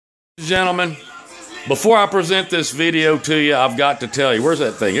Gentlemen, before I present this video to you, I've got to tell you, where's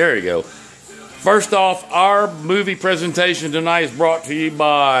that thing? There you go. First off, our movie presentation tonight is brought to you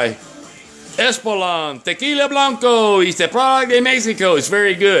by Espolon Tequila Blanco. It's a product de Mexico. It's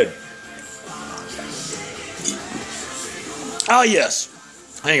very good. Oh, yes.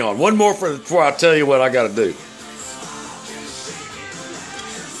 Hang on. One more before I tell you what I got to do.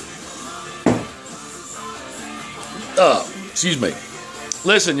 Excuse me.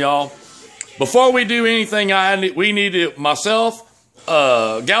 Listen, y'all. Before we do anything, we need to, myself,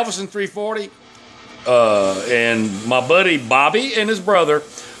 Galveston 340, and my buddy Bobby and his brother,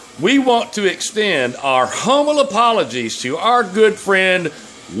 we want to extend our humble apologies to our good friend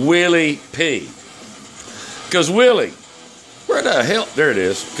Willie P. Because Willie, where the hell, there it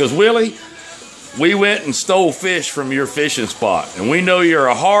is. Because Willie, we went and stole fish from your fishing spot. And we know you're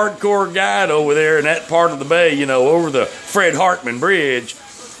a hardcore guide over there in that part of the bay, you know, over the Fred Hartman Bridge.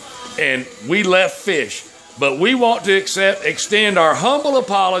 And we left fish. But we want to extend our humble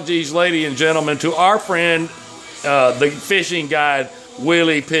apologies, ladies and gentlemen, to our friend, the fishing guide,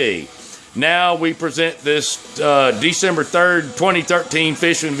 Willie P. Now we present this December 3rd, 2013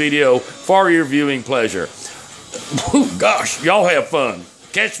 fishing video for your viewing pleasure. Oh, gosh, y'all have fun.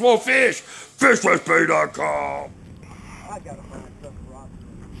 Catch more fish. FishWestbay.com. I gotta find something, Rob.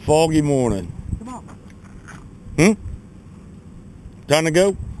 Foggy morning. Come on. Time to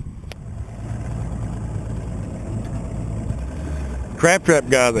go? Crab trap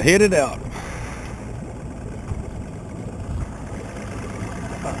guys are headed out.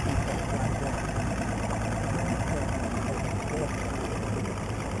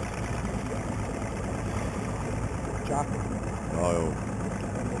 Oh.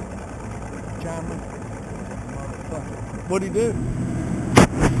 What'd he do?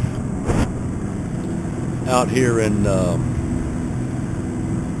 Out here in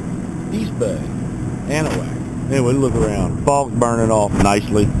East Bay, Anahuac. Anyway, look around. Fog's burning off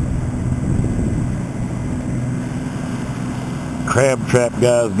nicely. Crab trap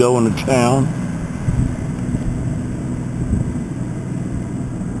guys going to town.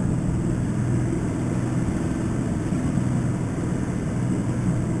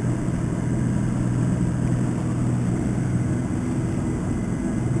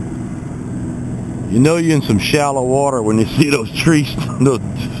 You know you're in some shallow water when you see those trees,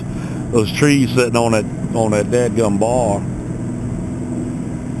 those trees sitting on that dadgum bar.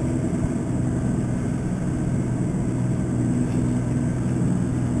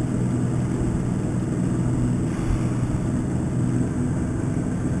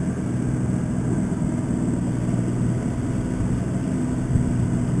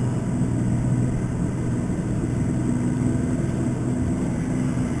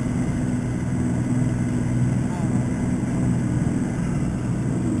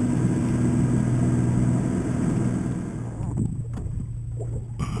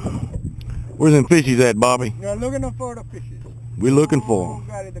 Where's them fishies at, Bobby? You're looking for the fishes. We're looking for them.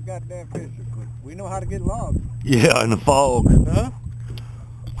 Got the goddamn fishes. We know how to get logs. Yeah, in the fog. Huh?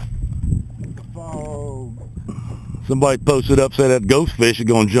 The fog. Somebody posted up, said that ghost fish is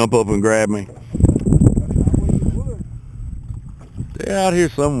going to jump up and grab me. I wish you would. They're out here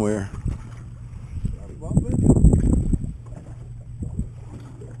somewhere. We'll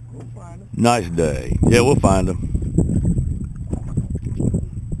find them. Nice day. Yeah, we'll find them.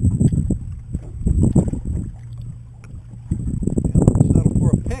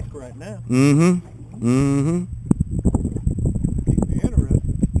 Now. Keep me interested.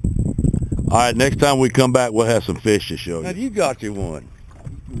 All right, next time we come back, we'll have some fish to show you. Now, you got you one.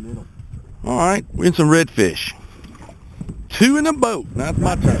 Too little. All right, we're in some redfish. 2 in the boat. Now, that's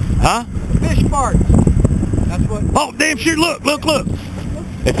my turn. Huh? Fish farts. That's what. Oh, damn sure. Look.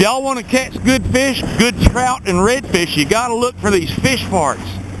 If y'all want to catch good fish, good trout and redfish, you got to look for these fish farts.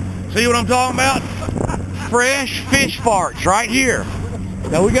 See what I'm talking about? Fresh fish farts right here.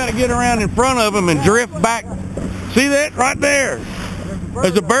 Now we got to get around in front of them and drift back. See that right there?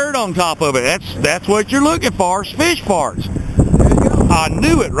 There's a bird on top of it. That's what you're looking for, is fish farts. There you go. I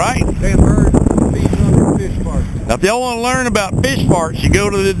knew it, right? Them birds feeding on their fish farts. Now if y'all want to learn about fish farts, you go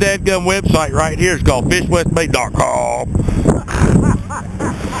to the dadgum website right here. It's called FishWestbay.com.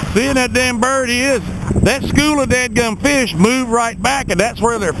 Seeing that damn bird he is, that school of dadgum fish move right back, and that's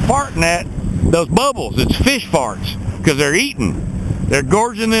where they're farting at, those bubbles. It's fish farts, because they're eating. They're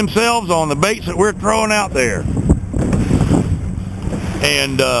gorging themselves on the baits that we're throwing out there.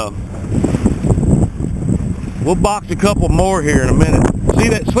 And we'll box a couple more here in a minute. See,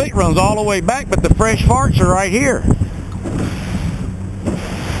 that slick runs all the way back, but the fresh farts are right here.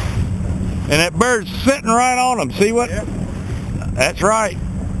 And that bird's sitting right on them. See what? Yep. That's right.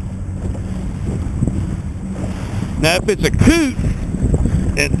 Now, if it's a coot,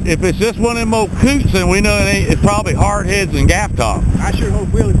 and if it's just one of them old coots, then we know it's probably hardheads and gaff top. I sure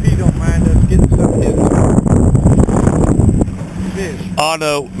hope Willie P don't mind us getting some of his fish. Oh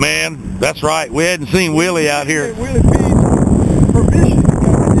no, man, that's right. We hadn't seen Willie out here. Willie P's permission to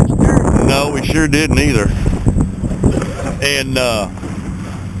come in this territory. No, we sure didn't either. And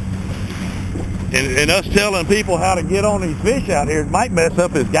us telling people how to get on these fish out here might mess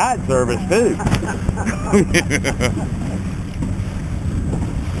up his guide service too.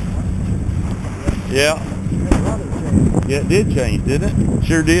 Yeah. Yeah, it did change, didn't it?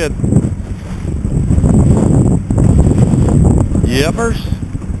 Sure did. Yepers.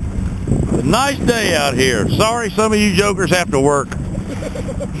 A nice day out here. Sorry some of you jokers have to work.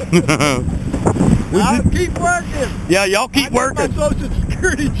 I'll keep working. Yeah, y'all keep working. My Social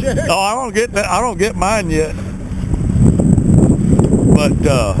Security check. Oh, I don't get that. I don't get mine yet. But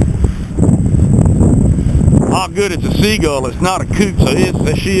how good it's a seagull. It's not a coot, so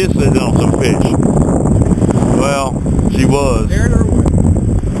she is sitting on some fish. Well, she was. There's her way.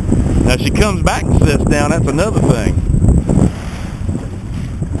 Now she comes back and sits down. That's another thing.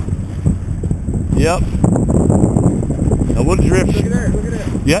 Yep. Now we'll drift. Look at there. Look at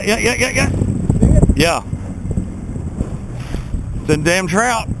that. Yeah. See it? Yeah. Them damn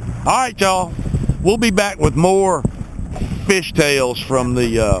trout. All right, y'all. We'll be back with more fish tales from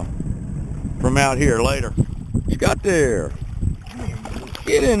the from out here later. You got there.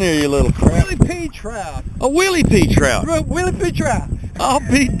 Get in there, you little crap. Willie P. Trout. A Willie P. Trout. Willie P. Trout. I'll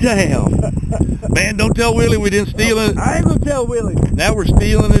be damned. Man, don't tell Willie we didn't steal it. I ain't gonna tell Willie. Now we're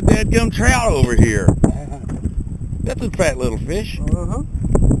stealing a dadgum trout over here. That's a fat little fish. Uh-huh.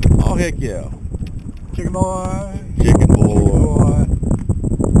 Oh, heck yeah. Chicken boy. Chicken boy. Boy.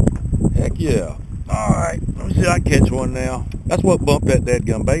 Heck yeah. All right. Let me see if I can catch one now. That's what bumped that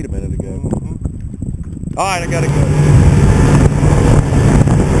dadgum bait a minute ago. Mm-hmm. All right, I gotta go.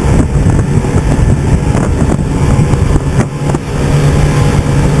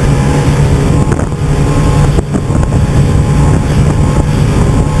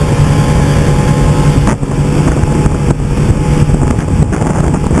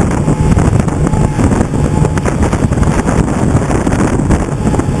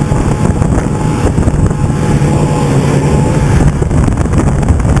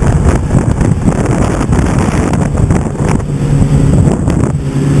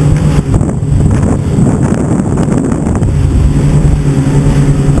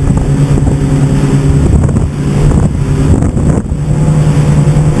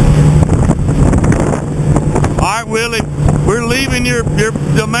 Willie, we're leaving your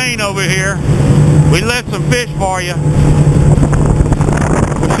domain over here. We left some fish for you.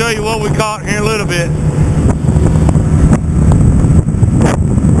 We'll show you what we caught here in a little bit.